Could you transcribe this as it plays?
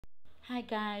Hi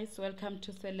guys, welcome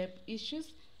to Celeb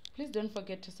Issues. Please don't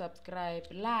forget to subscribe,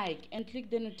 like and click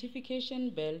the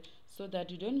notification bell so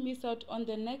that you don't miss out on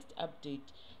the next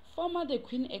update. Former The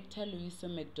Queen actor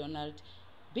Loyiso Macdonald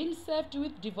been served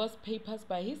with divorce papers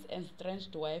by his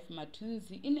estranged wife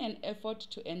Matunzi in an effort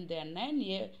to end their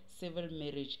 9-year civil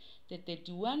marriage. The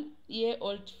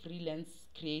 31-year-old freelance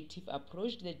creative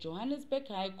approached the Johannesburg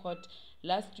High Court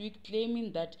last week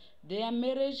claiming that their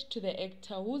marriage to the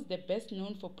actor, who's the best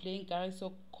known for playing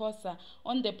Loyiso Macdonald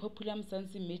on the popular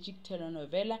Mzansi Magic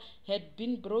telenovela, had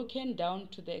been broken down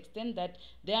to the extent that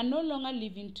they are no longer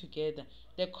living together.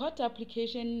 The court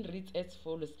application reads as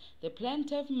follows. The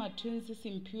plaintiff, Matunzi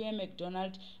Simphiwe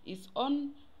Macdonald, is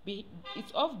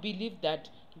of belief that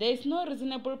there is no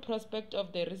reasonable prospect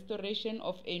of the restoration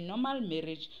of a normal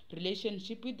marriage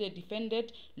relationship with the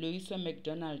defendant, Loyiso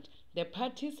Macdonald. The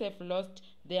parties have lost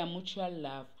their mutual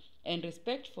love and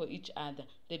respect for each other.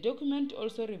 The document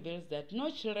also reveals that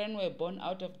no children were born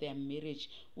out of their marriage,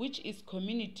 which is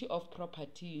community of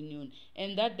property union,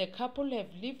 and that the couple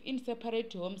have lived in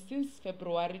separate homes since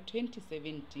February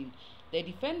 2017. The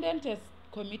defendant has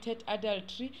committed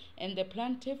adultery and the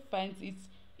plaintiff finds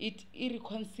it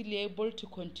irreconcilable to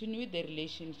continue the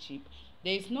relationship.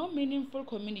 There is no meaningful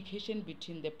communication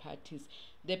between the parties.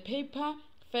 The paper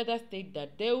further state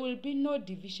that there will be no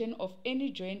division of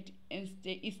any joint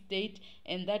estate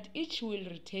and that each will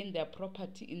retain their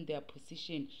property in their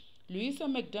possession.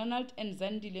 Loyiso Macdonald and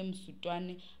Zandile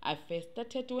Msutwane affair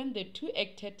started when the two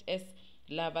acted as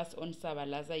lovers on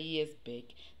Sabalaza years back.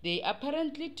 They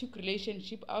apparently took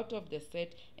relationship out of the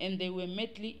set and they were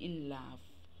madly in love.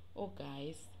 Oh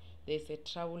guys, there's a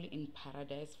trouble in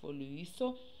paradise for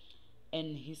Loyiso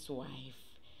and his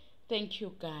wife. Thank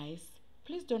you guys.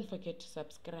 Please don't forget to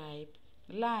subscribe,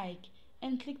 like,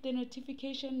 and click the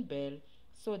notification bell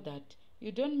so that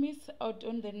you don't miss out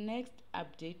on the next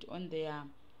update on their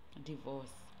divorce.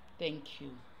 Thank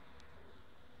you.